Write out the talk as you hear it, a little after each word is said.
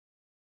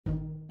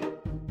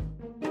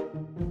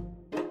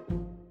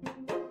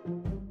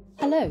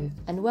Hello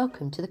and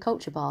welcome to The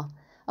Culture Bar,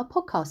 a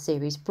podcast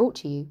series brought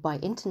to you by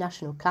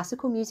international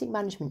classical music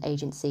management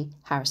agency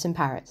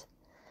HarrisonParrott.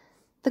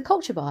 The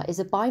Culture Bar is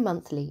a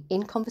bi-monthly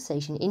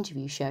in-conversation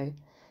interview show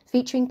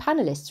featuring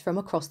panellists from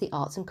across the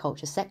arts and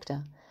culture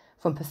sector,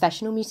 from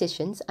professional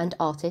musicians and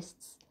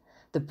artists,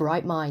 the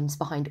bright minds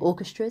behind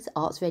orchestras,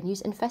 arts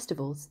venues and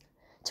festivals,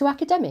 to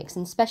academics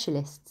and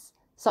specialists,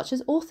 such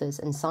as authors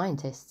and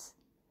scientists.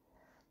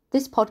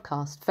 This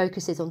podcast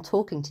focuses on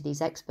talking to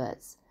these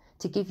experts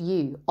to give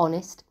you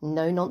honest,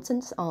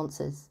 no-nonsense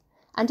answers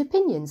and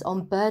opinions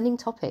on burning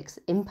topics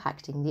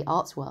impacting the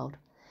arts world,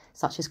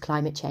 such as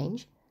climate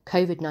change,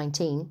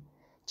 COVID-19,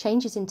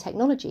 changes in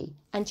technology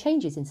and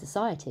changes in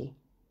society.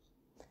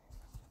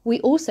 We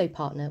also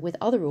partner with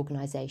other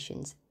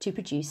organisations to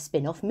produce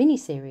spin-off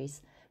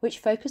mini-series which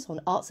focus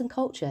on arts and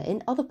culture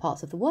in other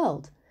parts of the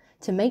world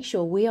to make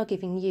sure we are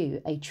giving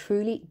you a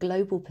truly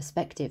global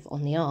perspective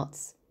on the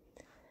arts.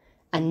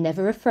 And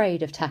never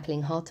afraid of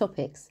tackling hard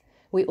topics,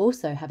 we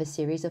also have a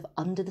series of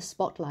Under the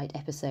Spotlight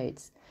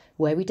episodes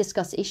where we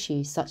discuss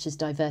issues such as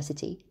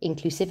diversity,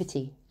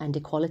 inclusivity and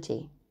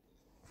equality.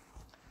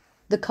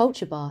 The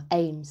Culture Bar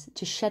aims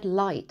to shed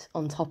light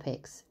on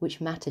topics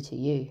which matter to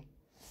you.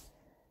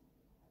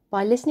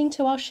 By listening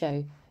to our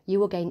show, you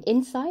will gain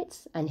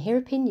insights and hear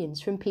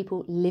opinions from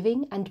people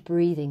living and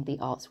breathing the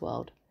arts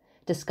world,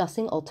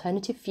 discussing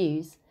alternative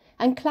views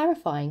and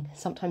clarifying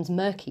sometimes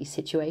murky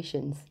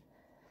situations.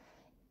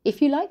 If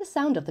you like the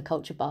sound of The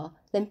Culture Bar,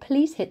 then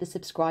please hit the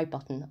subscribe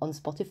button on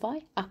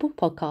Spotify, Apple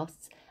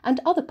Podcasts and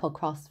other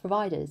podcast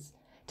providers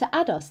to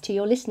add us to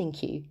your listening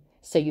queue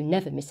so you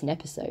never miss an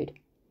episode.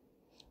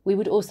 We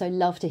would also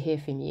love to hear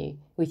from you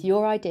with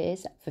your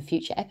ideas for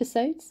future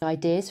episodes,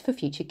 ideas for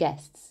future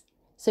guests.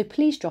 So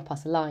please drop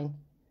us a line.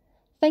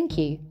 Thank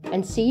you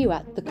and see you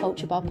at the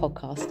Culture Bar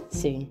podcast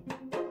soon.